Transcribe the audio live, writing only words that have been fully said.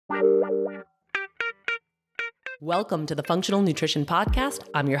Welcome to the Functional Nutrition Podcast.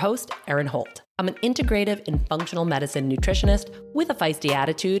 I'm your host, Erin Holt. I'm an integrative and functional medicine nutritionist with a feisty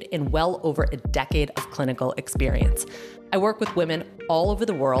attitude and well over a decade of clinical experience. I work with women all over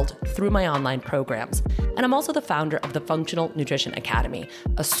the world through my online programs. And I'm also the founder of the Functional Nutrition Academy,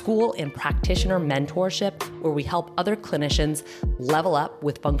 a school and practitioner mentorship where we help other clinicians level up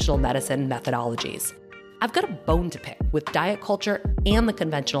with functional medicine methodologies. I've got a bone to pick with diet culture and the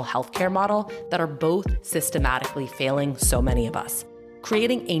conventional healthcare model that are both systematically failing so many of us.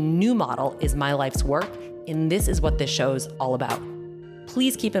 Creating a new model is my life's work, and this is what this show's all about.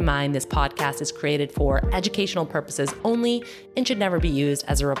 Please keep in mind this podcast is created for educational purposes only and should never be used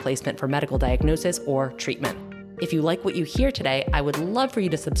as a replacement for medical diagnosis or treatment. If you like what you hear today, I would love for you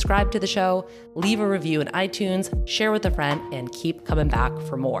to subscribe to the show, leave a review in iTunes, share with a friend, and keep coming back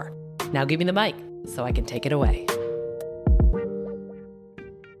for more. Now give me the mic so I can take it away.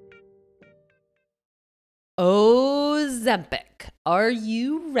 Ozempic. Are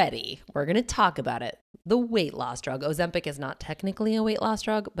you ready? We're going to talk about it. The weight loss drug. Ozempic is not technically a weight loss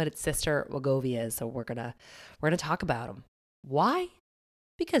drug, but its sister Wegovy is. So we're gonna talk about them. Why?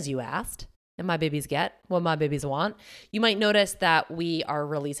 Because you asked, and my babies get what my babies want. You might notice that we are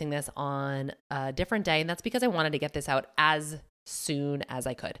releasing this on a different day, and that's because I wanted to get this out as soon as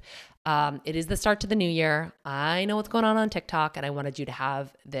I could. It is the start to the new year. I know what's going on TikTok, and I wanted you to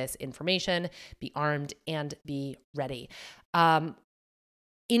have this information, be armed, and be ready.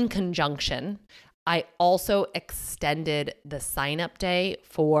 In conjunction, I also extended the sign-up day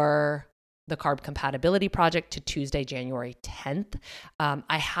for the Carb Compatibility Project to Tuesday, January 10th.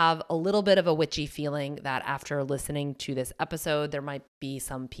 I have a little bit of a witchy feeling that after listening to this episode, there might be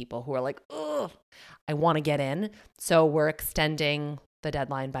some people who are like, oh, I want to get in. So we're extending the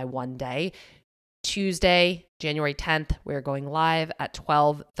deadline by one day. Tuesday, January 10th, we're going live at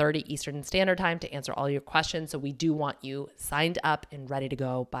 12:30 Eastern Standard Time to answer all your questions. So we do want you signed up and ready to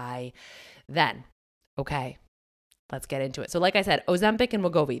go by then. Okay, let's get into it. So like I said, Ozempic and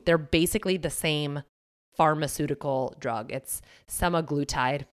Wegovy, they're basically the same pharmaceutical drug. It's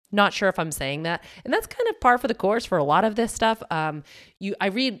semaglutide. Not sure if I'm saying that. And that's kind of par for the course for a lot of this stuff. I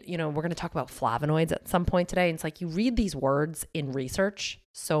read, we're going to talk about flavonoids at some point today. And it's like you read these words in research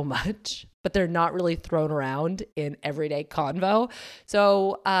so much, but they're not really thrown around in everyday convo.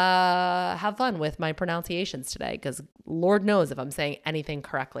 So have fun with my pronunciations today, because Lord knows if I'm saying anything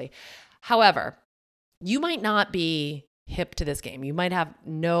correctly. However, you might not be hip to this game. You might have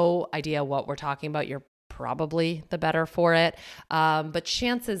no idea what we're talking about. You're probably the better for it. But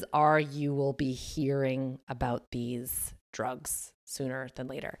chances are you will be hearing about these drugs sooner than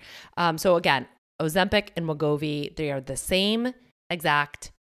later. So again, Ozempic and Wegovy, they are the same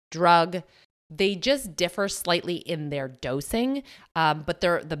exact drug. They just differ slightly in their dosing, but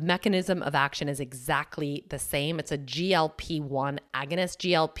the mechanism of action is exactly the same. It's a GLP-1 agonist.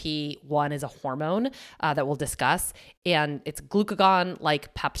 GLP-1 is a hormone that we'll discuss, and it's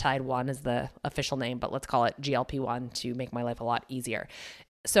glucagon-like peptide 1 is the official name, but let's call it GLP-1 to make my life a lot easier.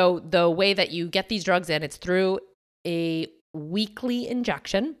 So the way that you get these drugs in, it's through a weekly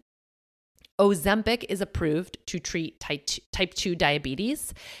injection. Ozempic is approved to treat type 2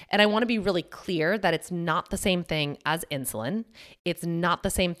 diabetes. And I want to be really clear that it's not the same thing as insulin. It's not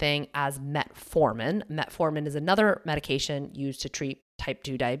the same thing as metformin. Metformin is another medication used to treat type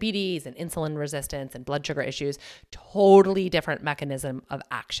 2 diabetes and insulin resistance and blood sugar issues. Totally different mechanism of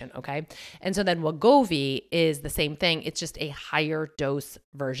action, okay? And so then Wegovy is the same thing. It's just a higher dose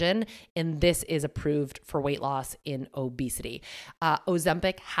version, and this is approved for weight loss in obesity.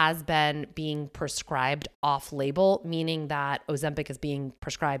 Ozempic has been being prescribed off-label, meaning that Ozempic is being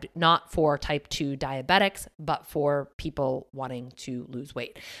prescribed not for type 2 diabetics, but for people wanting to lose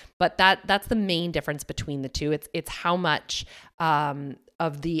weight. But that's the main difference between the two. It's how much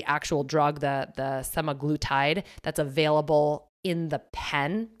of the actual drug, the semaglutide, that's available in the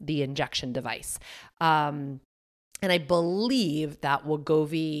pen, the injection device. And I believe that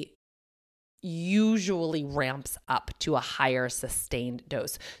Wegovy usually ramps up to a higher sustained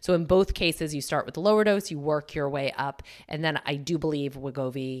dose. So in both cases, you start with the lower dose, you work your way up, and then I do believe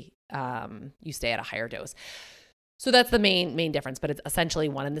Wegovy, you stay at a higher dose. So that's the main difference, but it's essentially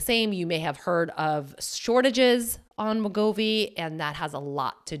one and the same. You may have heard of shortages on Wegovy, and that has a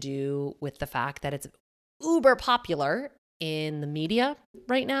lot to do with the fact that it's uber popular in the media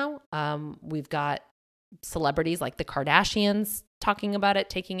right now. We've got celebrities like the Kardashians talking about it,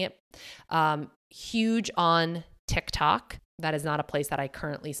 taking it. Huge on TikTok. That is not a place that I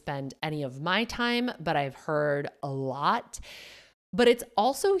currently spend any of my time, but I've heard a lot. But it's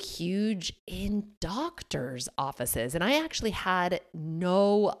also huge in doctors' offices. And I actually had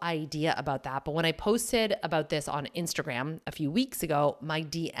no idea about that. But when I posted about this on Instagram a few weeks ago, my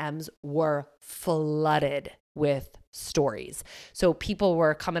DMs were flooded with stories. So people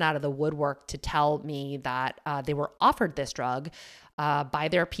were coming out of the woodwork to tell me that they were offered this drug by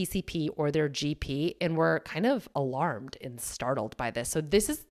their PCP or their GP and were kind of alarmed and startled by this. So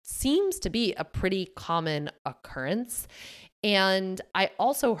seems to be a pretty common occurrence. And I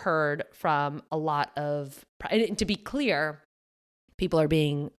also heard from a lot of, and to be clear, people are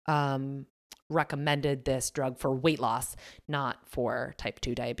being recommended this drug for weight loss, not for type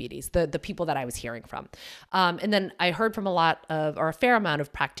 2 diabetes, the people that I was hearing from. And then I heard from a fair amount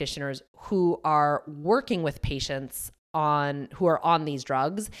of practitioners who are working with patients who are on these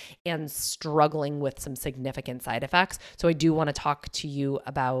drugs and struggling with some significant side effects. So I do want to talk to you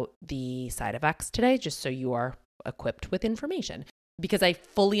about the side effects today, just so you are equipped with information, because I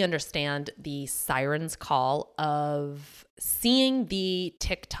fully understand the siren's call of seeing the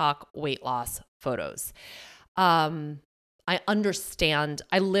TikTok weight loss photos. I understand.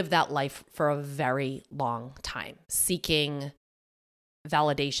 I lived that life for a very long time, seeking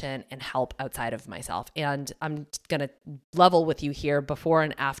validation and help outside of myself. And I'm going to level with you here, before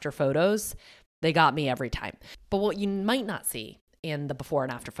and after photos, they got me every time. But what you might not see in the before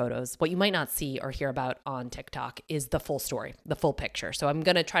and after photos, what you might not see or hear about on TikTok is the full story, the full picture. So I'm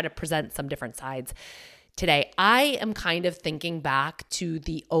going to try to present some different sides today. I am kind of thinking back to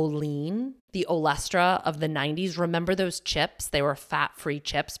the Olean, the Olestra of the 90s. Remember those chips? They were fat-free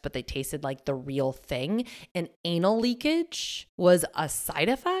chips, but they tasted like the real thing. And anal leakage was a side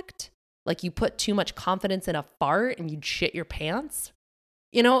effect. Like you put too much confidence in a fart and you'd shit your pants.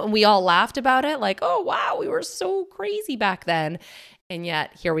 And we all laughed about it like, oh, wow, we were so crazy back then. And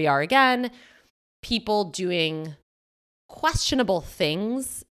yet here we are again, people doing questionable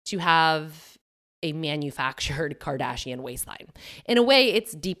things to have a manufactured Kardashian waistline. In a way,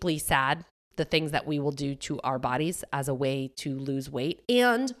 it's deeply sad, the things that we will do to our bodies as a way to lose weight.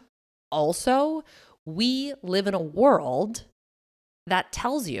 And also, we live in a world that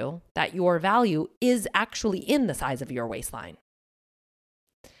tells you that your value is actually in the size of your waistline.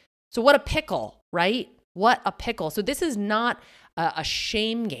 So what a pickle, right? What a pickle. So this is not a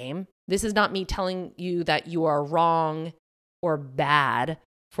shame game. This is not me telling you that you are wrong or bad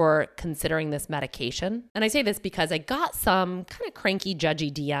for considering this medication. And I say this because I got some kind of cranky,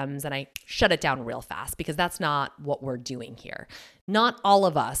 judgy DMs and I shut it down real fast, because that's not what we're doing here. Not all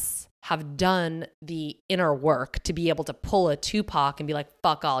of us have done the inner work to be able to pull a Tupac and be like,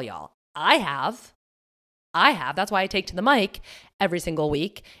 fuck all y'all. I have. That's why I take to the mic every single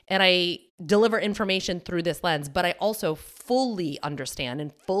week and I deliver information through this lens. But I also fully understand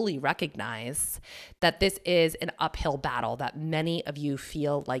and fully recognize that this is an uphill battle that many of you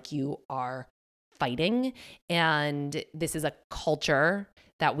feel like you are fighting. And this is a culture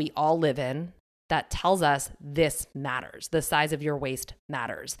that we all live in that tells us this matters. The size of your waist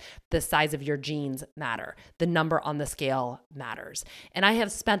matters. The size of your jeans matter. The number on the scale matters. And I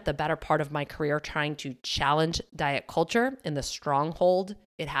have spent the better part of my career trying to challenge diet culture and the stronghold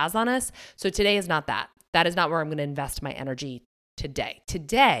it has on us. So today is not that. That is not where I'm going to invest my energy today.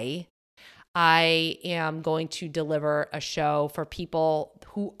 Today, I am going to deliver a show for people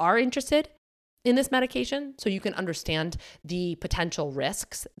who are interested in this medication, so you can understand the potential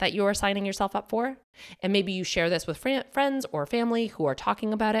risks that you are signing yourself up for. And maybe you share this with friends or family who are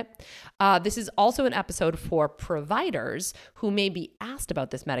talking about it. This is also an episode for providers who may be asked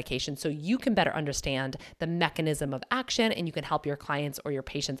about this medication, so you can better understand the mechanism of action and you can help your clients or your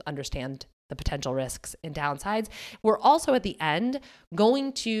patients understand the potential risks and downsides. We're also at the end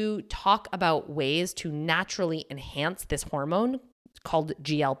going to talk about ways to naturally enhance this hormone called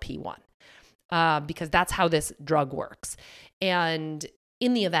GLP-1. Because that's how this drug works. And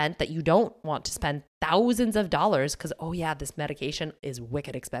in the event that you don't want to spend thousands of dollars, because, oh yeah, this medication is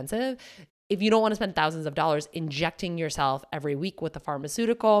wicked expensive. If you don't want to spend thousands of dollars injecting yourself every week with a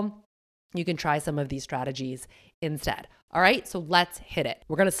pharmaceutical, you can try some of these strategies instead. All right, so let's hit it.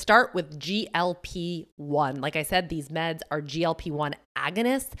 We're going to start with GLP-1. Like I said, these meds are GLP-1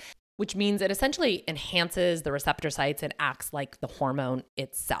 agonists, which means it essentially enhances the receptor sites and acts like the hormone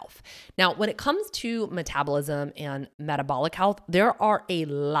itself. Now, when it comes to metabolism and metabolic health, there are a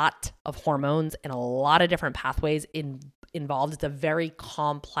lot of hormones and a lot of different pathways involved. It's a very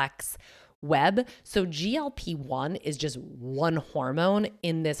complex web. So GLP-1 is just one hormone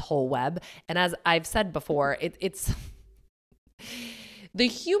in this whole web. And as I've said before, it's the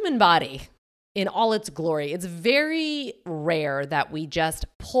human body in all its glory. It's very rare that we just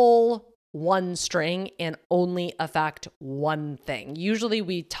pull one string and only affect one thing. Usually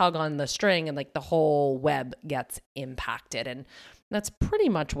we tug on the string and like the whole web gets impacted. And that's pretty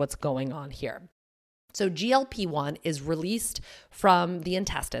much what's going on here. So GLP-1 is released from the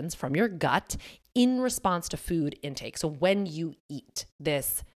intestines, from your gut, in response to food intake. So when you eat,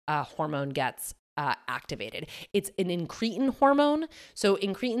 this hormone gets activated. It's an incretin hormone. So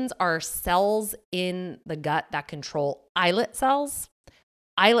incretins are cells in the gut that control islet cells.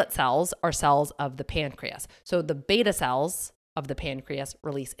 Islet cells are cells of the pancreas. So the beta cells of the pancreas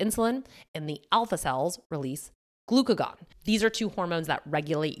release insulin, and the alpha cells release glucagon. These are two hormones that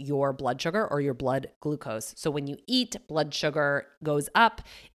regulate your blood sugar or your blood glucose. So when you eat, blood sugar goes up,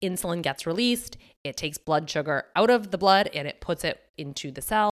 insulin gets released, it takes blood sugar out of the blood and it puts it into the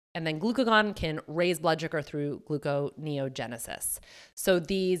cell. And then glucagon can raise blood sugar through gluconeogenesis. So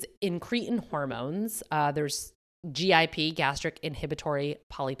these incretin hormones, there's GIP, gastric inhibitory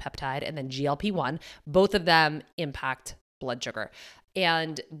polypeptide, and then GLP-1, both of them impact blood sugar.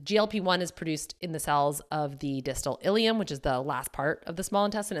 And GLP-1 is produced in the cells of the distal ileum, which is the last part of the small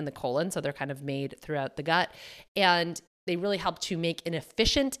intestine, and the colon. So they're kind of made throughout the gut. And they really help to make an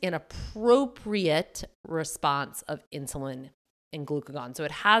efficient and appropriate response of insulin and glucagon. So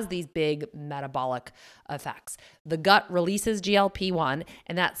it has these big metabolic effects. The gut releases GLP-1,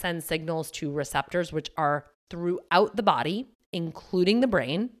 and that sends signals to receptors, which are throughout the body, including the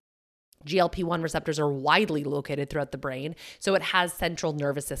brain. GLP-1 receptors are widely located throughout the brain, so it has central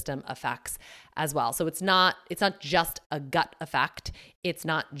nervous system effects as well. So it's not just a gut effect. It's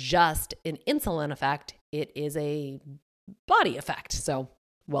not just an insulin effect. It is a body effect. So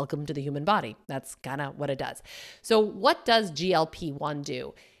welcome to the human body. That's kind of what it does. So what does GLP-1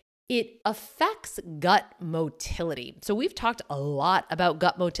 do? It affects gut motility. So we've talked a lot about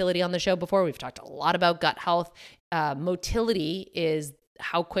gut motility on the show before. We've talked a lot about gut health. Motility is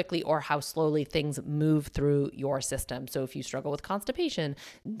how quickly or how slowly things move through your system. So if you struggle with constipation,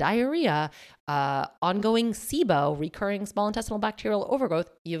 diarrhea, ongoing SIBO, recurring small intestinal bacterial overgrowth,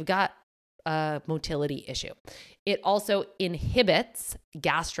 you've got a motility issue. It also inhibits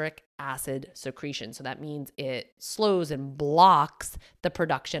gastric acid secretion. So that means it slows and blocks the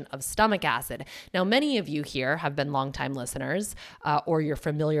production of stomach acid. Now, many of you here have been longtime listeners, or you're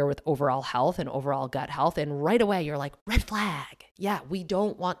familiar with overall health and overall gut health. And right away, you're like, red flag. Yeah, we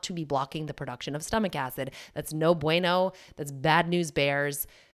don't want to be blocking the production of stomach acid. That's no bueno. That's bad news bears.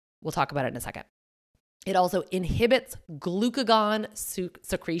 We'll talk about it in a second. It also inhibits glucagon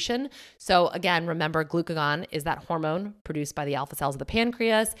secretion. So again, remember, glucagon is that hormone produced by the alpha cells of the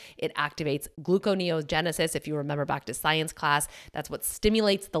pancreas. It activates gluconeogenesis. If you remember back to science class, that's what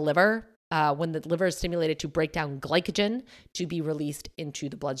stimulates the liver. When the liver is stimulated to break down glycogen to be released into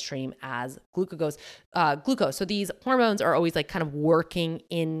the bloodstream as glucose. So these hormones are always like kind of working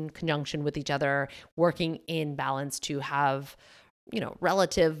in conjunction with each other, working in balance to have,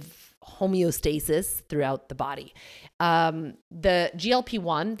 relative homeostasis throughout the body. The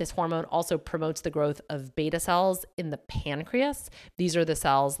GLP-1, this hormone, also promotes the growth of beta cells in the pancreas. These are the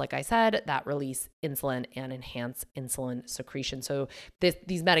cells, like I said, that release insulin and enhance insulin secretion. So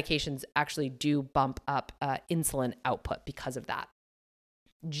these medications actually do bump up insulin output because of that.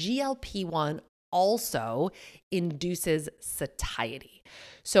 GLP-1 also induces satiety.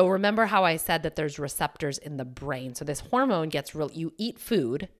 So remember how I said that there's receptors in the brain. So this hormone you eat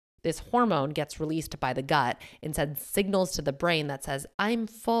food, this hormone gets released by the gut and sends signals to the brain that says, I'm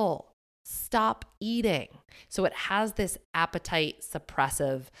full, stop eating. So it has this appetite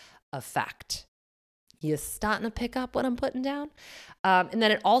suppressive effect. You starting to pick up what I'm putting down? And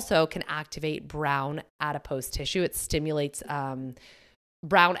then it also can activate brown adipose tissue. It stimulates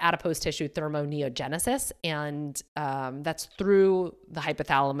brown adipose tissue thermoneogenesis, and that's through the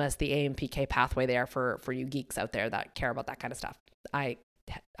hypothalamus, the AMPK pathway there for you geeks out there that care about that kind of stuff. I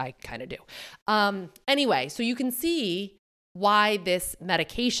kind of do. Anyway, so you can see why this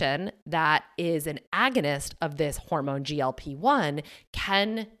medication that is an agonist of this hormone GLP-1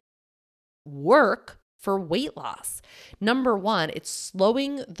 can work for weight loss. Number one, it's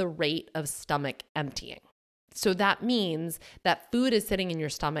slowing the rate of stomach emptying. So that means that food is sitting in your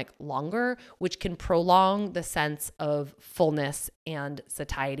stomach longer, which can prolong the sense of fullness and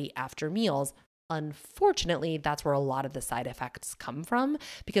satiety after meals. Unfortunately, that's where a lot of the side effects come from,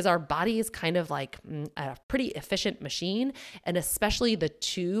 because our body is kind of like a pretty efficient machine, and especially the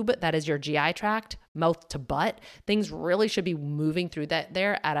tube that is your GI tract, mouth to butt, things really should be moving through that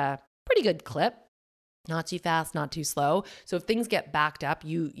there at a pretty good clip. Not too fast, not too slow. So if things get backed up,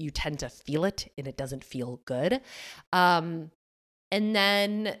 you tend to feel it, and it doesn't feel good. And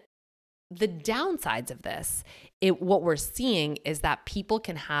then the downsides of this, what we're seeing is that people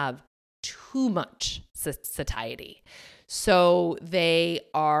can have too much satiety. So they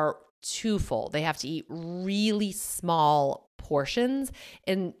are too full. They have to eat really small portions,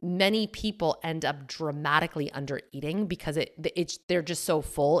 and many people end up dramatically under eating because they're just so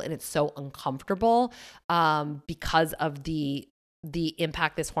full and it's so uncomfortable because of the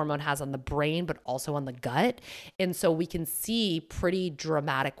impact this hormone has on the brain, but also on the gut. And so we can see pretty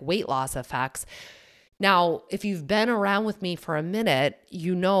dramatic weight loss effects. Now, if you've been around with me for a minute,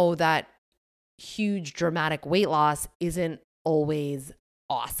 you know that huge dramatic weight loss isn't always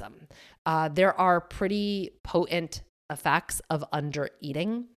awesome. There are pretty potent effects of under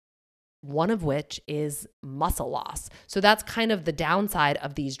eating, one of which is muscle loss. So that's kind of the downside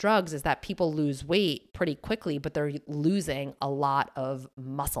of these drugs, is that people lose weight pretty quickly, but they're losing a lot of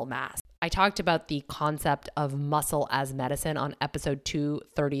muscle mass. I talked about the concept of muscle as medicine on episode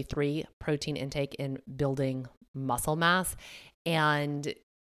 233, protein intake in building muscle mass. And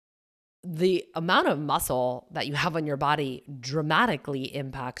the amount of muscle that you have on your body dramatically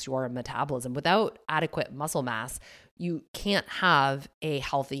impacts your metabolism. Without adequate muscle mass, you can't have a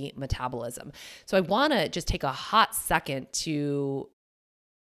healthy metabolism. So I want to just take a hot second to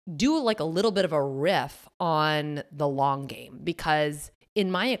do like a little bit of a riff on the long game, because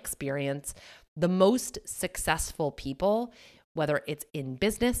in my experience, the most successful people, whether it's in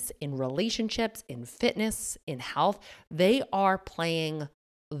business, in relationships, in fitness, in health, they are playing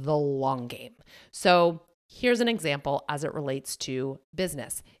the long game. So here's an example as it relates to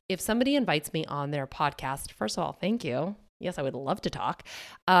business. If somebody invites me on their podcast, first of all, thank you. Yes, I would love to talk.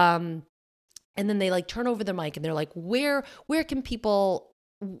 And then they like turn over the mic and they're like, where can people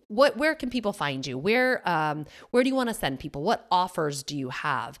find you? Where do you want to send people? What offers do you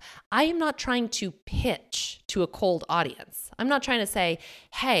have? I am not trying to pitch to a cold audience. I'm not trying to say,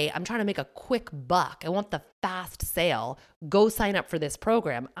 hey, I'm trying to make a quick buck. I want the fast sale. Go sign up for this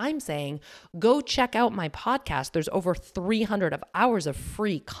program. I'm saying, go check out my podcast. There's over 300 hours of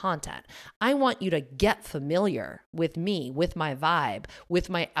free content. I want you to get familiar with me, with my vibe, with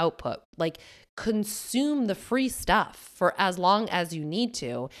my output. Like, consume the free stuff for as long as you need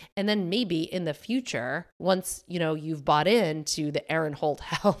to. And then maybe in the future, once, you've bought into the Aaron Holt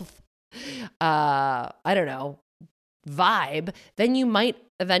Health, vibe, then you might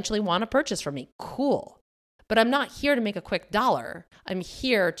eventually want to purchase from me. Cool. But I'm not here to make a quick dollar. I'm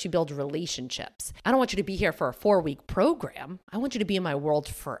here to build relationships. I don't want you to be here for a 4-week program. I want you to be in my world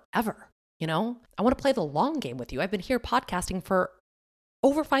forever. I want to play the long game with you. I've been here podcasting for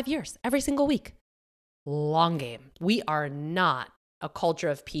over 5 years, every single week. Long game. We are not a culture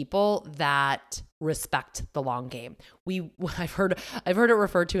of people that respect the long game. I've heard it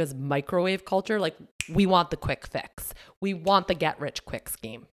referred to as microwave culture. Like, we want the quick fix. We want the get rich quick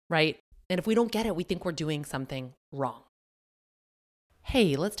scheme, right? And if we don't get it, we think we're doing something wrong.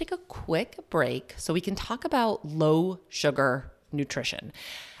 Hey, let's take a quick break so we can talk about low sugar nutrition.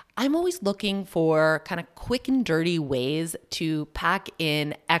 I'm always looking for kind of quick and dirty ways to pack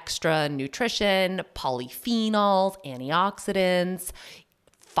in extra nutrition, polyphenols, antioxidants,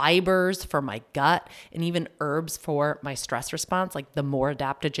 fibers for my gut, and even herbs for my stress response. Like, the more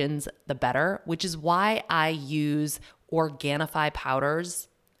adaptogens, the better, which is why I use Organifi powders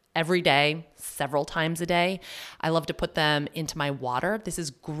every day, several times a day. I love to put them into my water. This is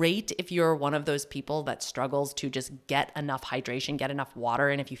great if you're one of those people that struggles to just get enough hydration, get enough water.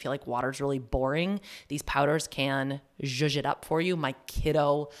 And if you feel like water's really boring, these powders can zhuzh it up for you. My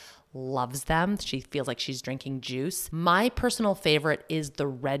kiddo loves them. She feels like she's drinking juice. My personal favorite is the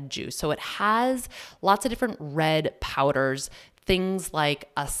red juice. So it has lots of different red powders, things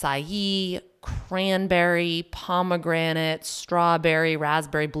like acai, cranberry, pomegranate, strawberry,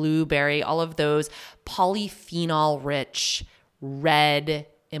 raspberry, blueberry, all of those polyphenol-rich red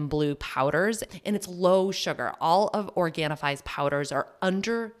and blue powders. And it's low sugar. All of Organifi's powders are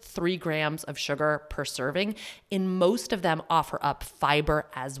under 3 grams of sugar per serving, and most of them offer up fiber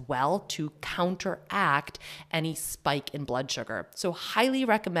as well to counteract any spike in blood sugar. So highly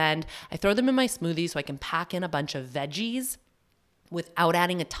recommend. I throw them in my smoothies so I can pack in a bunch of veggies without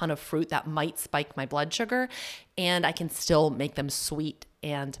adding a ton of fruit that might spike my blood sugar, and I can still make them sweet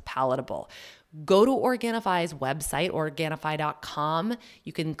and palatable. Go to Organifi's website, Organifi.com.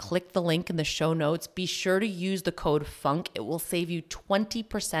 You can click the link in the show notes. Be sure to use the code FUNK. It will save you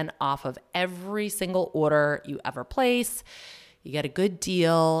 20% off of every single order you ever place. You get a good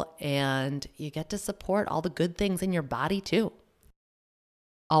deal, and you get to support all the good things in your body too.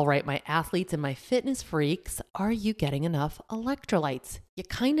 All right, my athletes and my fitness freaks, are you getting enough electrolytes? You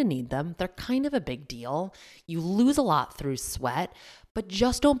kind of need them. They're kind of a big deal. You lose a lot through sweat, but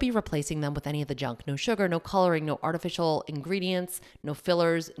just don't be replacing them with any of the junk. No sugar, no coloring, no artificial ingredients, no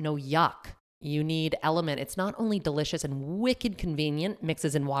fillers, no yuck. You need Element. It's not only delicious and wicked convenient,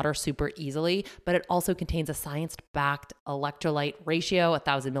 mixes in water super easily, but it also contains a science-backed electrolyte ratio,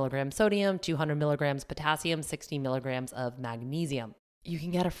 1,000 milligrams sodium, 200 milligrams potassium, 60 milligrams of magnesium. You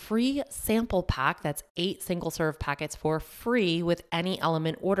can get a free sample pack that's 8 single-serve packets for free with any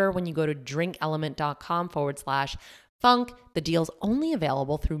Element order when you go to drinkelement.com/funk. The deal's only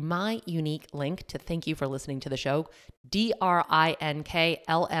available through my unique link to thank you for listening to the show,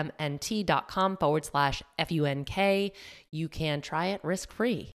 drinklmnt.com/FUNK. You can try it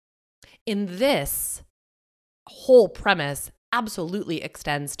risk-free. In this whole premise absolutely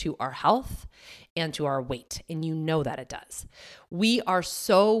extends to our health and to our weight. And you know that it does. We are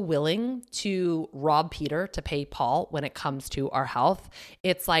so willing to rob Peter to pay Paul when it comes to our health.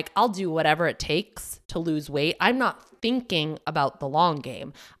 It's like, I'll do whatever it takes to lose weight. I'm not thinking about the long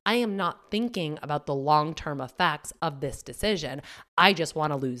game. I am not thinking about the long-term effects of this decision. I just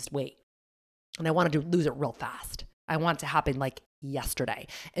want to lose weight. And I want to lose it real fast. I want it to happen like yesterday.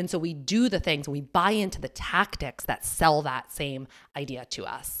 And so we do the things, we buy into the tactics that sell that same idea to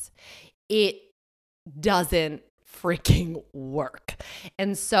us. It doesn't freaking work.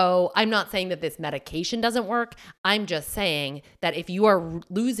 And so I'm not saying that this medication doesn't work. I'm just saying that if you are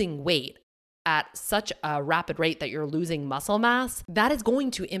losing weight at such a rapid rate that you're losing muscle mass, that is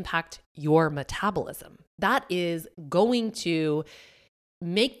going to impact your metabolism. That is going to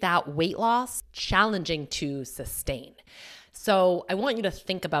make that weight loss challenging to sustain. So I want you to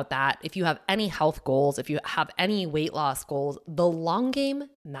think about that. If you have any health goals, if you have any weight loss goals, the long game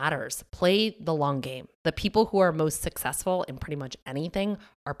matters. Play the long game. The people who are most successful in pretty much anything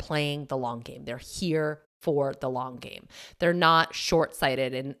are playing the long game. They're here for the long game. They're not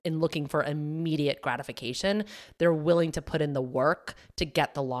short-sighted in looking for immediate gratification. They're willing to put in the work to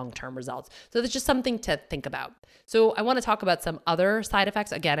get the long-term results. So that's just something to think about. So I want to talk about some other side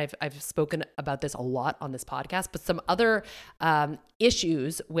effects. Again, I've spoken about this a lot on this podcast, but some other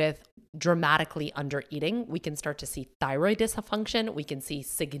issues with dramatically under eating. We can start to see thyroid dysfunction. We can see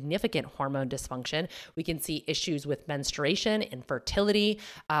significant hormone dysfunction. We can see issues with menstruation, infertility.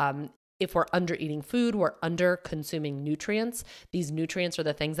 If we're under eating food, we're under consuming nutrients. These nutrients are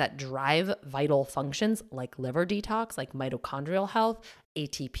the things that drive vital functions like liver detox, like mitochondrial health,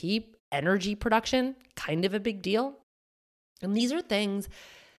 ATP, energy production, kind of a big deal. And these are things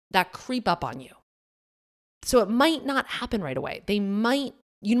that creep up on you. So it might not happen right away.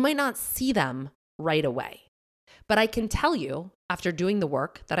 You might not see them right away. But I can tell you, after doing the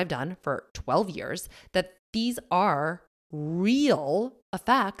work that I've done for 12 years, that these are real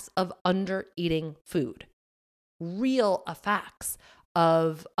effects of under eating food, real effects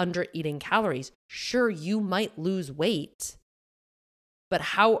of under eating calories. Sure, you might lose weight, but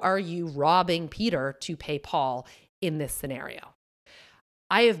how are you robbing Peter to pay Paul in this scenario?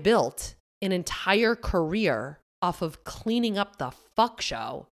 I have built an entire career off of cleaning up the fuck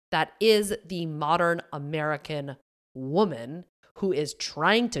show that is the modern American woman who is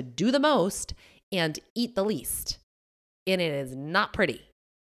trying to do the most and eat the least. And it is not pretty.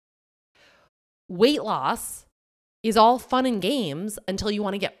 Weight loss is all fun and games until you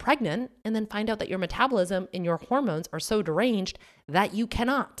want to get pregnant and then find out that your metabolism and your hormones are so deranged that you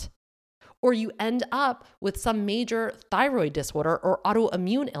cannot. Or you end up with some major thyroid disorder or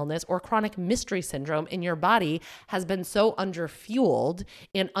autoimmune illness or chronic mystery syndrome, and your body has been so underfueled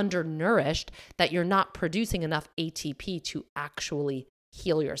and undernourished that you're not producing enough ATP to actually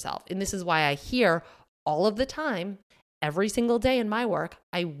heal yourself. And this is why I hear all of the time, every single day in my work,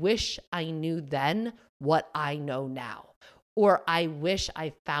 I wish I knew then what I know now, or I wish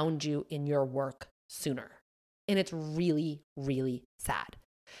I found you in your work sooner. And it's really, really sad.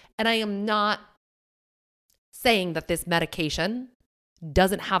 And I am not saying that this medication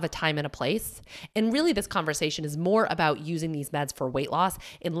doesn't have a time and a place. And really, this conversation is more about using these meds for weight loss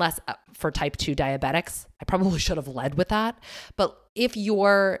and less for type 2 diabetics. I probably should have led with that. But if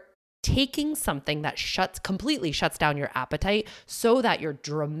you're taking something that completely shuts down your appetite so that you're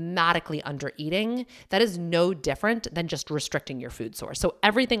dramatically under eating, that is no different than just restricting your food source. So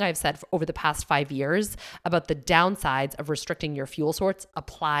everything I've said over the past 5 years about the downsides of restricting your fuel source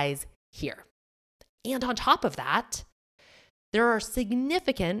applies here. And on top of that, there are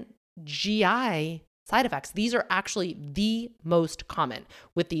significant GI side effects. These are actually the most common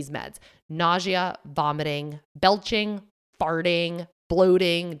with these meds: nausea, vomiting, belching, farting,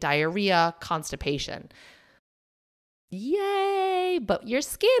 bloating, diarrhea, constipation. Yay, but you're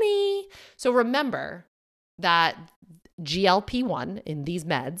skinny. So remember that GLP-1 in these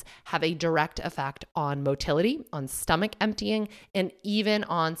meds have a direct effect on motility, on stomach emptying, and even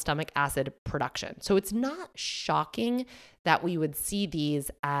on stomach acid production. So it's not shocking that we would see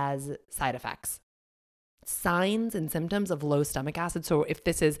these as side effects. Signs and symptoms of low stomach acid. So if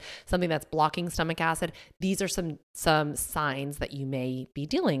this is something that's blocking stomach acid, these are some signs that you may be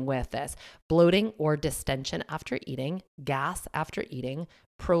dealing with this. Bloating or distension after eating, gas after eating,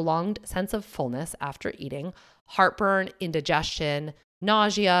 prolonged sense of fullness after eating, heartburn, indigestion,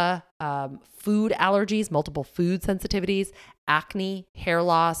 nausea, food allergies, multiple food sensitivities, acne, hair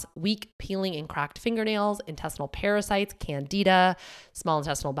loss, weak peeling and cracked fingernails, intestinal parasites, candida, small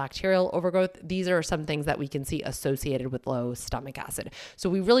intestinal bacterial overgrowth. These are some things that we can see associated with low stomach acid. So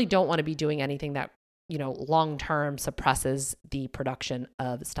we really don't want to be doing anything that long-term suppresses the production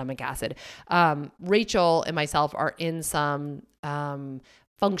of stomach acid. Rachel and myself are in some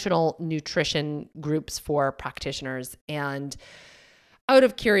functional nutrition groups for practitioners, and out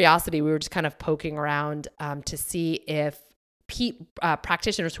of curiosity, we were just kind of poking around to see if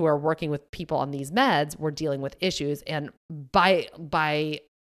practitioners who are working with people on these meds were dealing with issues. And by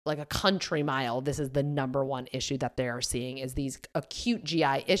like a country mile, this is the number one issue that they are seeing is these acute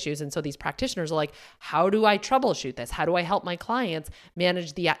GI issues. And so these practitioners are like, how do I troubleshoot this? How do I help my clients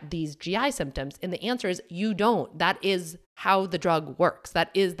manage these GI symptoms? And the answer is you don't. That is how the drug works.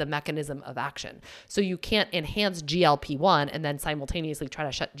 That is the mechanism of action. So you can't enhance GLP-1 and then simultaneously try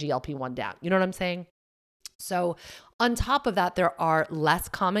to shut GLP-1 down. You know what I'm saying? So on top of that, there are less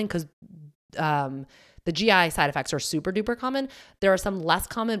common because the GI side effects are super duper common. There are some less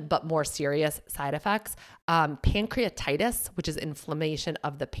common but more serious side effects. Pancreatitis, which is inflammation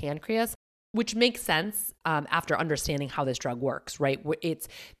of the pancreas, which makes sense after understanding how this drug works, right? It's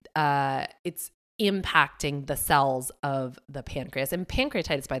impacting the cells of the pancreas. And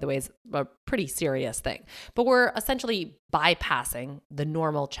pancreatitis, by the way, is a pretty serious thing. But we're essentially bypassing the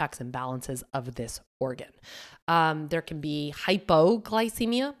normal checks and balances of this organ. There can be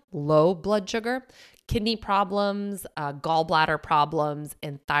hypoglycemia, low blood sugar, kidney problems, gallbladder problems,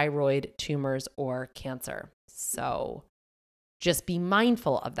 and thyroid tumors or cancer. So just be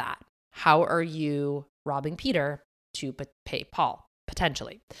mindful of that. How are you robbing Peter to pay Paul,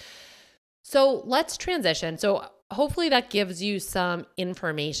 potentially? So let's transition. So hopefully that gives you some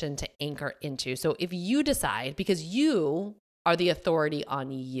information to anchor into. So if you decide, because you are the authority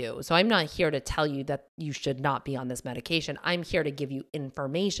on you. So I'm not here to tell you that you should not be on this medication. I'm here to give you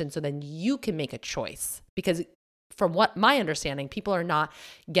information so then you can make a choice. Because from what my understanding, people are not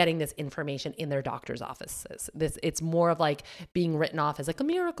getting this information in their doctor's offices. It's more of like being written off as like a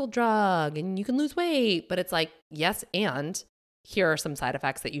miracle drug and you can lose weight, but it's like, yes, and here are some side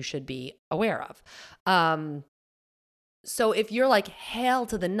effects that you should be aware of. So if you're like, hell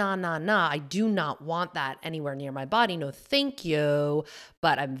to the nah, I do not want that anywhere near my body. No, thank you.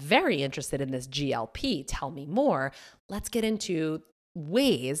 But I'm very interested in this GLP. Tell me more. Let's get into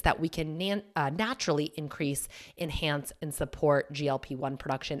ways that we can naturally increase, enhance, and support GLP-1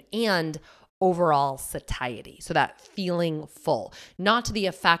 production and overall satiety. So that feeling full, not to the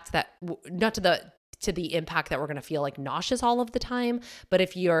impact that we're going to feel like nauseous all of the time. But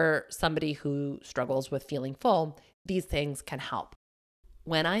if you're somebody who struggles with feeling full, these things can help.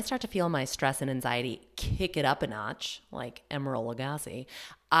 When I start to feel my stress and anxiety kick it up a notch, like Emeril Lagasse,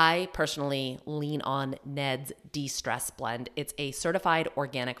 I personally lean on Ned's De-Stress Blend. It's a certified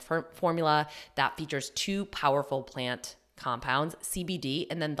organic formula that features 2 powerful plant compounds, CBD,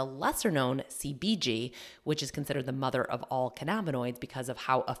 and then the lesser known CBG, which is considered the mother of all cannabinoids because of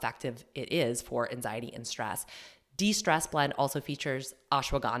how effective it is for anxiety and stress. De-Stress Blend also features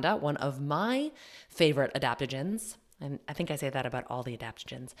ashwagandha, one of my favorite adaptogens. And I think I say that about all the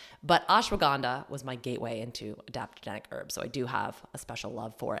adaptogens, but ashwagandha was my gateway into adaptogenic herbs. So I do have a special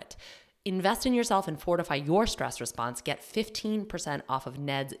love for it. Invest in yourself and fortify your stress response. Get 15% off of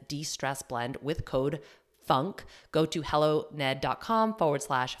Ned's De-Stress Blend with code FUNK. Go to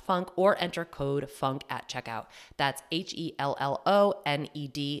helloned.com/funk or enter code FUNK at checkout. That's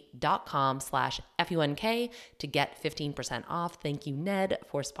HELLONED.com/FUNK to get 15% off. Thank you, Ned,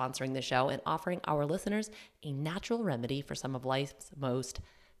 for sponsoring the show and offering our listeners a natural remedy for some of life's most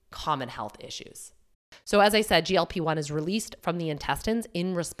common health issues. So as I said, GLP-1 is released from the intestines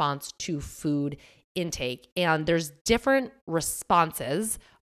in response to food intake. And there's different responses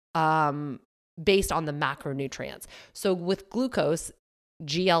based on the macronutrients. So with glucose,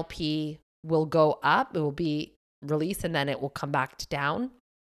 GLP will go up, it will be released, and then it will come back down.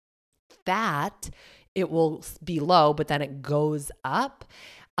 Fat, it will be low, but then it goes up.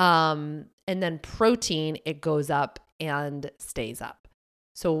 And then protein, it goes up and stays up.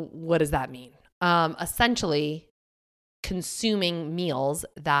 So what does that mean? Essentially, consuming meals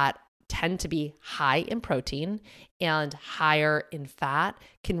that tend to be high in protein and higher in fat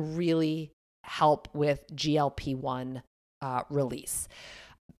can really help with GLP-1 release.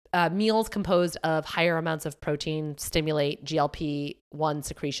 Meals composed of higher amounts of protein stimulate GLP-1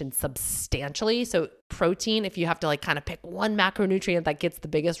 secretion substantially. So protein, if you have to like kind of pick one macronutrient that gets the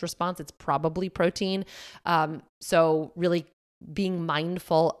biggest response, it's probably protein. So really being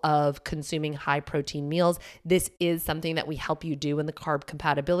mindful of consuming high protein meals. This is something that we help you do in the Carb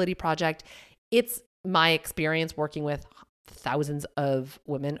Compatibility Project. It's my experience working with thousands of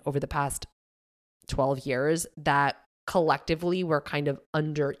women over the past 12 years that collectively we're kind of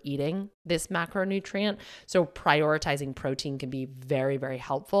under eating this macronutrient. So prioritizing protein can be very, very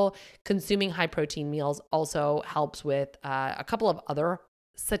helpful. Consuming high protein meals also helps with a couple of other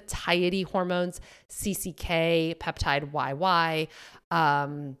satiety hormones, CCK, peptide YY.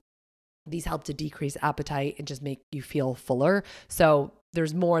 These help to decrease appetite and just make you feel fuller. So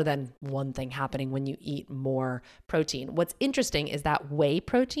there's more than one thing happening when you eat more protein. What's interesting is that whey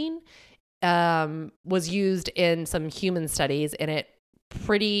protein was used in some human studies, and it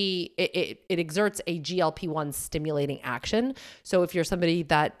exerts a GLP-1 stimulating action. So if you're somebody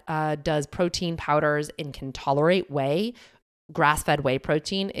that does protein powders and can tolerate whey, grass-fed whey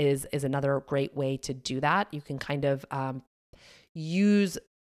protein is another great way to do that. You can kind of use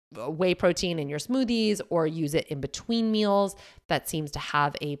whey protein in your smoothies or use it in between meals. That seems to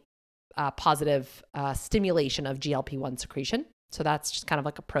have a positive stimulation of GLP-1 secretion. So that's just kind of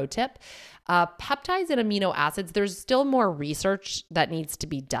like a pro tip. Peptides and amino acids, there's still more research that needs to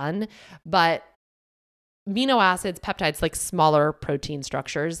be done, but amino acids, peptides, like smaller protein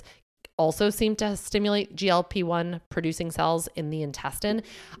structures, also seem to stimulate GLP-1 producing cells in the intestine.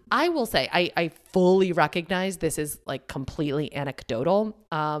 I will say, I fully recognize this is like completely anecdotal,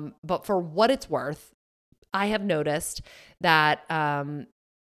 but for what it's worth, I have noticed that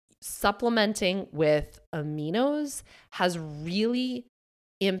supplementing with aminos has really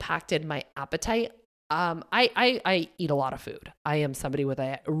impacted my appetite. I eat a lot of food. I am somebody with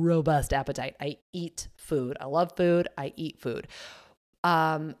a robust appetite. I eat food. I love food. I eat food.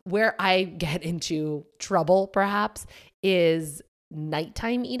 Where I get into trouble perhaps is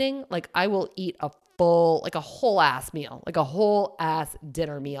nighttime eating. Like I will eat a whole ass meal, like a whole ass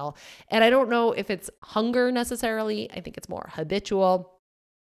dinner meal. And I don't know if it's hunger necessarily. I think it's more habitual.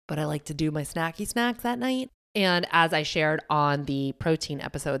 But I like to do my snacky snacks at night. And as I shared on the protein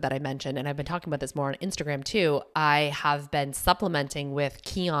episode that I mentioned, and I've been talking about this more on Instagram too, I have been supplementing with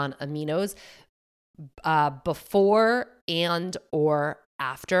Kion aminos before and or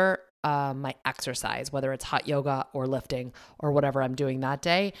after my exercise, whether it's hot yoga or lifting or whatever I'm doing that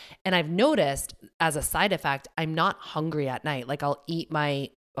day. And I've noticed as a side effect, I'm not hungry at night. Like I'll eat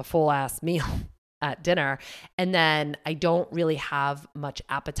a full ass meal at dinner, and then I don't really have much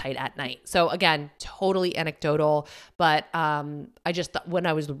appetite at night. So again, totally anecdotal, but I just thought when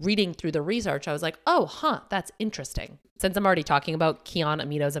I was reading through the research, I was like, oh, that's interesting. Since I'm already talking about Kion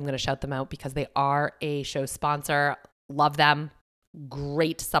aminos, I'm going to shout them out because they are a show sponsor. Love them.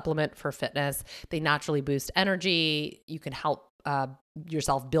 Great supplement for fitness. They naturally boost energy. You can help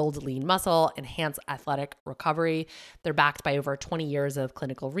yourself build lean muscle, enhance athletic recovery. They're backed by over 20 years of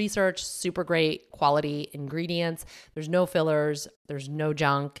clinical research, super great quality ingredients. There's no fillers, there's no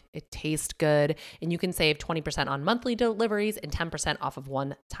junk. It tastes good, and you can save 20% on monthly deliveries and 10% off of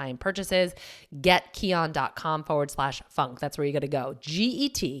one-time purchases. Getkion.com/funk. That's where you got to go.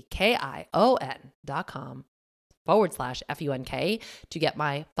 GETKION.com/FUNK to get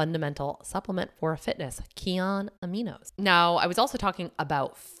my fundamental supplement for fitness, Kion aminos. Now, I was also talking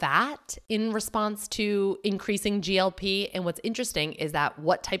about fat in response to increasing GLP. And what's interesting is that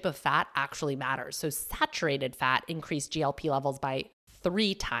what type of fat actually matters. So saturated fat increased GLP levels by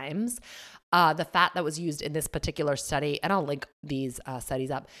 3 times. The fat that was used in this particular study, and I'll link these studies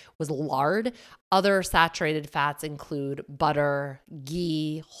up, was lard. Other saturated fats include butter,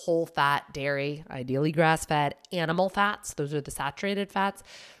 ghee, whole fat, dairy, ideally grass-fed, animal fats. Those are the saturated fats.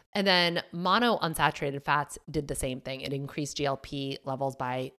 And then monounsaturated fats did the same thing. It increased GLP levels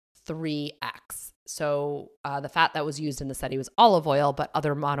by 3x. So the fat that was used in the study was olive oil, but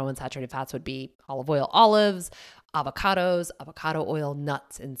other monounsaturated fats would be olive oil, olives, avocados, avocado oil,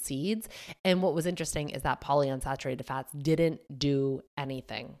 nuts, and seeds. And what was interesting is that polyunsaturated fats didn't do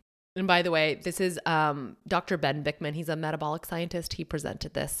anything. And by the way, this is Dr. Ben Bickman. He's a metabolic scientist. He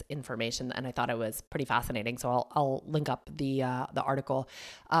presented this information, and I thought it was pretty fascinating. So I'll link up the article.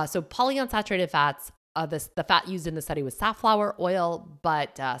 So polyunsaturated fats, the fat used in the study was safflower oil,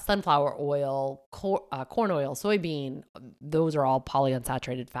 but sunflower oil, corn oil, soybean, those are all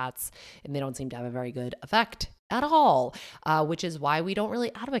polyunsaturated fats, and they don't seem to have a very good effect at all, which is why we don't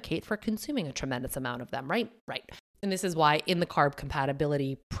really advocate for consuming a tremendous amount of them, right? Right. And this is why in the Carb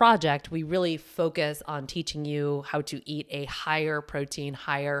Compatibility Project, we really focus on teaching you how to eat a higher protein,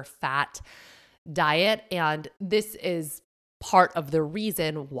 higher fat diet. And this is part of the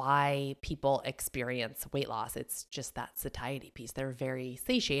reason why people experience weight loss. It's just that satiety piece. They're very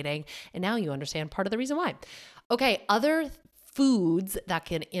satiating. And now you understand part of the reason why. Okay, other foods that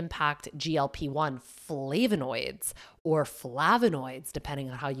can impact GLP-1 flavonoids or flavonoids, depending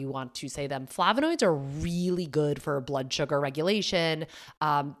on how you want to say them. Flavonoids are really good for blood sugar regulation.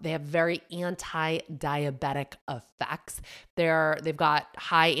 They have very anti-diabetic effects. They've got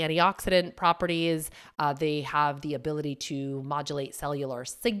high antioxidant properties. They have the ability to modulate cellular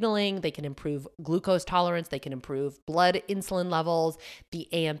signaling. They can improve glucose tolerance. They can improve blood insulin levels, the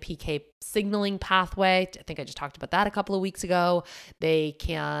AMPK signaling pathway. I think I just talked about that a couple of weeks ago. They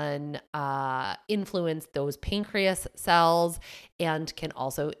can influence those pancreas cells and can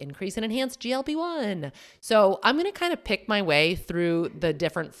also increase and enhance GLP-1. So I'm going to kind of pick my way through the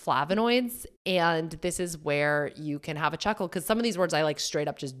different flavonoids, and this is where you can have a chuckle because some of these words I like straight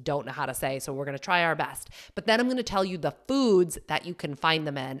up just don't know how to say. So we're going to try our best. But then I'm going to tell you the foods that you can find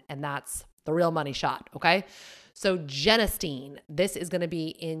them in, and that's the real money shot, okay? So genistein, this is going to be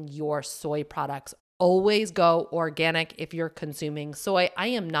in your soy products. Always go organic if you're consuming soy. I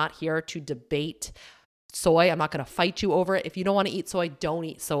am not here to debate soy. I'm not going to fight you over it. If you don't want to eat soy, don't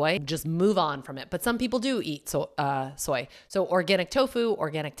eat soy. Just move on from it. But some people do eat soy. So organic tofu,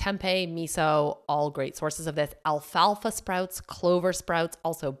 organic tempeh, miso, all great sources of this. Alfalfa sprouts, clover sprouts,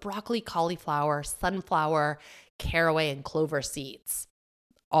 also broccoli, cauliflower, sunflower, caraway, and clover seeds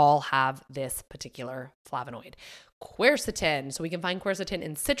all have this particular flavonoid. Quercetin. So we can find quercetin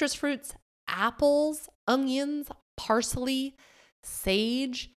in citrus fruits, apples, onions, parsley,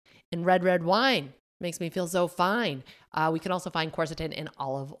 sage, and red wine. Makes me feel so fine. We can also find quercetin in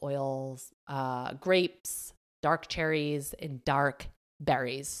olive oils, grapes, dark cherries, and dark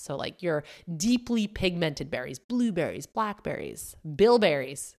berries. So like your deeply pigmented berries, blueberries, blackberries,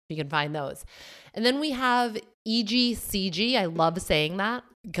 bilberries, you can find those. And then we have EGCG. I love saying that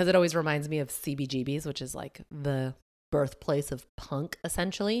because it always reminds me of CBGBs, which is like the birthplace of punk,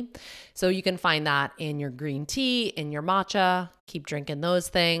 essentially. So you can find that in your green tea, in your matcha. Keep drinking those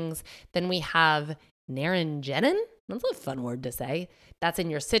things. Then we have naringenin. That's a fun word to say. That's in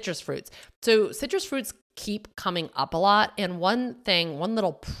your citrus fruits. So citrus fruits keep coming up a lot. And one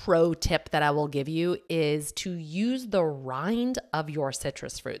little pro tip that I will give you is to use the rind of your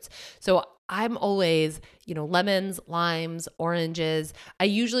citrus fruits. So I'm always, lemons, limes, oranges. I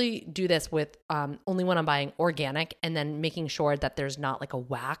usually do this with only when I'm buying organic and then making sure that there's not like a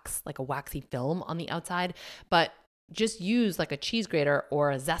waxy film on the outside, but just use like a cheese grater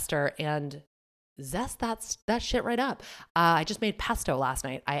or a zester and zest that shit right up. I just made pesto last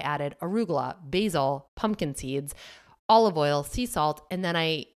night. I added arugula, basil, pumpkin seeds, olive oil, sea salt, and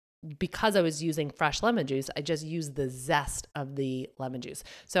then because I was using fresh lemon juice, I just used the zest of the lemon juice.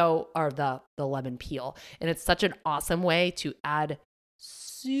 Or the lemon peel. And it's such an awesome way to add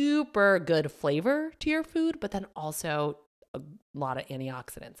super good flavor to your food, but then also a lot of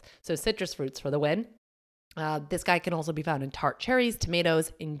antioxidants. So citrus fruits for the win. This guy can also be found in tart cherries,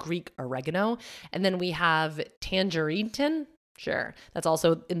 tomatoes, and Greek oregano. And then we have tangerine. Sure. That's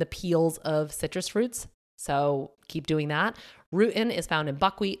also in the peels of citrus fruits. So keep doing that. Rutin is found in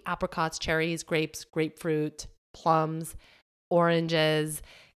buckwheat, apricots, cherries, grapes, grapefruit, plums, oranges.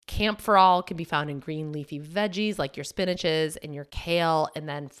 Camphorol can be found in green leafy veggies like your spinaches and your kale, and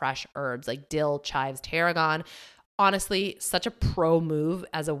then fresh herbs like dill, chives, tarragon. Honestly, such a pro move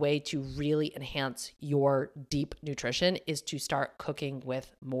as a way to really enhance your deep nutrition is to start cooking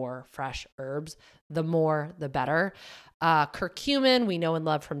with more fresh herbs. The more, the better. Curcumin, we know and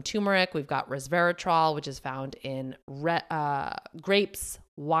love from turmeric. We've got resveratrol, which is found in grapes,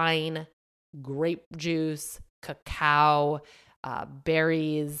 wine, grape juice, cacao,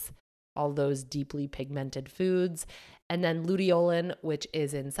 berries, all those deeply pigmented foods. And then luteolin, which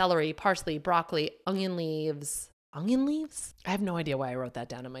is in celery, parsley, broccoli, onion leaves. Onion leaves? I have no idea why I wrote that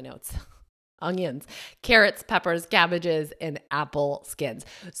down in my notes. Onions, carrots, peppers, cabbages, and apple skins.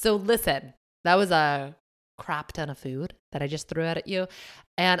 So listen, that was a crap ton of food that I just threw out at you.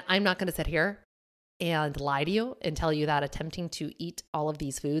 And I'm not going to sit here and lie to you and tell you that attempting to eat all of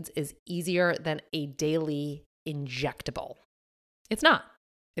these foods is easier than a daily injectable. It's not.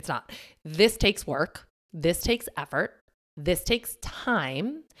 It's not. This takes work. This takes effort. This takes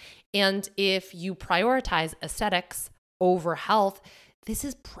time. And if you prioritize aesthetics over health, this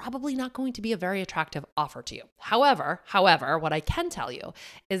is probably not going to be a very attractive offer to you. However, what I can tell you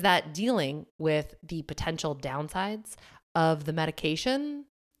is that dealing with the potential downsides of the medication,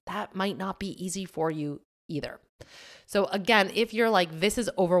 that might not be easy for you either. So again, if you're like, this is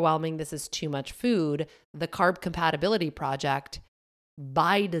overwhelming, this is too much food, the Carb Compatibility Project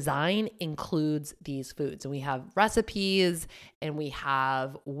by design includes these foods. And we have recipes and we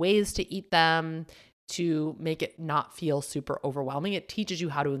have ways to eat them to make it not feel super overwhelming. It teaches you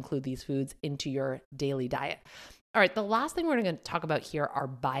how to include these foods into your daily diet. All right, the last thing we're going to talk about here are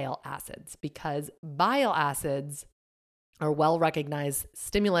bile acids, because bile acids are well-recognized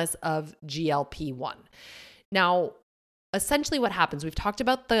stimulus of GLP-1. Now, essentially what happens, we've talked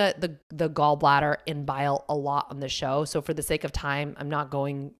about the gallbladder and bile a lot on the show. So for the sake of time, I'm not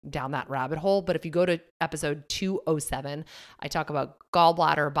going down that rabbit hole. But if you go to episode 207, I talk about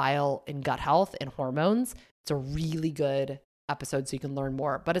gallbladder, bile, and gut health and hormones. It's a really good episode so you can learn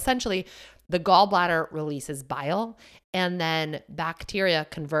more. But essentially, the gallbladder releases bile, and then bacteria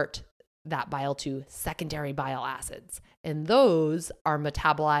convert that bile to secondary bile acids. And those are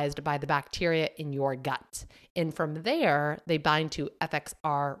metabolized by the bacteria in your gut. And from there, they bind to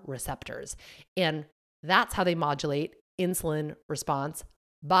FXR receptors. And that's how they modulate insulin response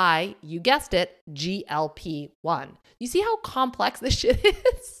by, you guessed it, GLP-1. You see how complex this shit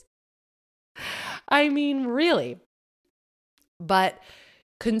is? I mean, really. But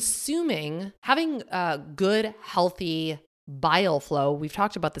having a good, healthy bile flow, we've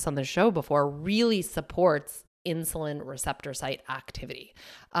talked about this on the show before, really supports insulin receptor site activity.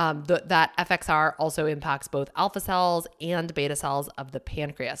 That FXR also impacts both alpha cells and beta cells of the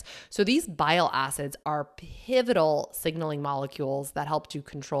pancreas. So these bile acids are pivotal signaling molecules that help to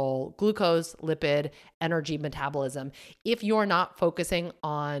control glucose, lipid, energy metabolism. If you're not focusing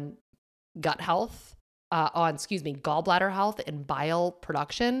on gallbladder health and bile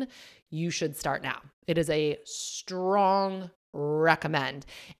production, you should start now. It is a strong recommend.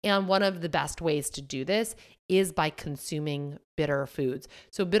 And one of the best ways to do this is by consuming bitter foods.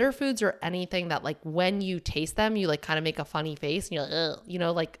 So bitter foods are anything that, like, when you taste them, you like kind of make a funny face and you're like, ugh, you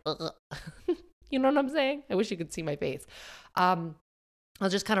know, like, ugh. You know what I'm saying? I wish you could see my face. I'll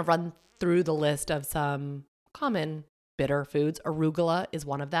just kind of run through the list of some common bitter foods. Arugula is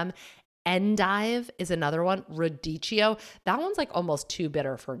one of them. Endive is another one. Radicchio. That one's like almost too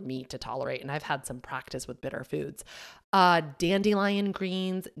bitter for me to tolerate. And I've had some practice with bitter foods. Dandelion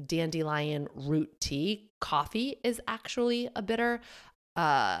greens, dandelion root tea. Coffee is actually a bitter.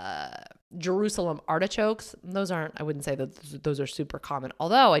 Jerusalem artichokes. I wouldn't say that those are super common.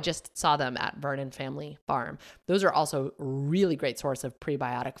 Although I just saw them at Vernon Family Farm. Those are also a really great source of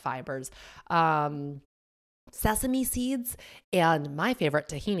prebiotic fibers. Sesame seeds, and my favorite,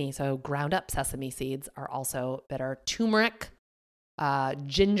 tahini. So ground up sesame seeds are also bitter. Turmeric,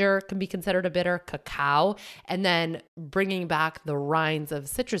 ginger can be considered a bitter. Cacao, and then bringing back the rinds of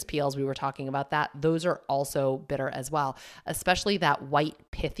citrus peels, we were talking about that. Those are also bitter as well, especially that white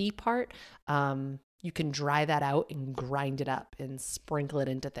pithy part. You can dry that out and grind it up and sprinkle it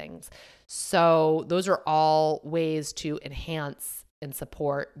into things. So those are all ways to enhance and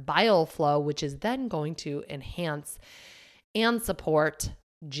support bile flow, which is then going to enhance and support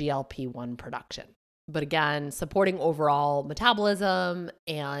GLP-1 production. But again, supporting overall metabolism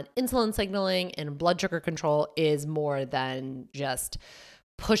and insulin signaling and blood sugar control is more than just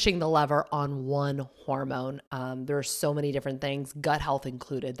pushing the lever on one hormone. There are so many different things, gut health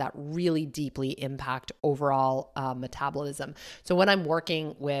included, that really deeply impact overall metabolism. So when I'm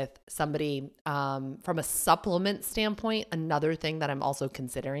working with somebody from a supplement standpoint, another thing that I'm also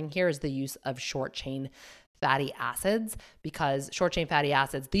considering here is the use of short chain fatty acids, because short chain fatty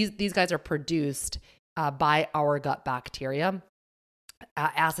acids, these guys are produced by our gut bacteria.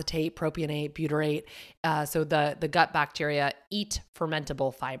 Acetate, propionate, butyrate. So the gut bacteria eat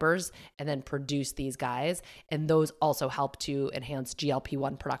fermentable fibers and then produce these guys. And those also help to enhance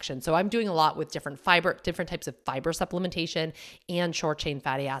GLP-1 production. So I'm doing a lot with different types of fiber supplementation and short chain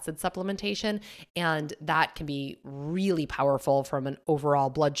fatty acid supplementation. And that can be really powerful from an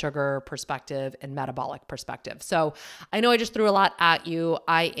overall blood sugar perspective and metabolic perspective. So I know I just threw a lot at you.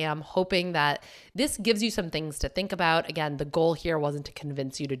 I am hoping that this gives you some things to think about. Again, the goal here wasn't to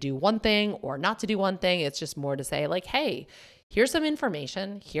convince you to do one thing or not to do one thing. It's just more to say, like, hey, here's some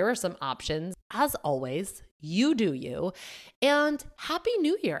information. Here are some options. As always, you do you. And Happy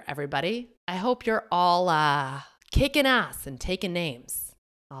New Year, everybody. I hope you're all kicking ass and taking names.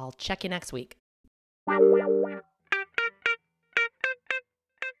 I'll check you next week.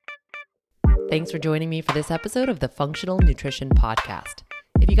 Thanks for joining me for this episode of the Functional Nutrition Podcast.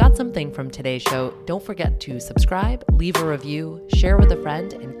 If you got something from today's show, don't forget to subscribe, leave a review, share with a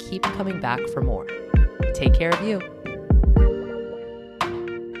friend, and keep coming back for more. Take care of you.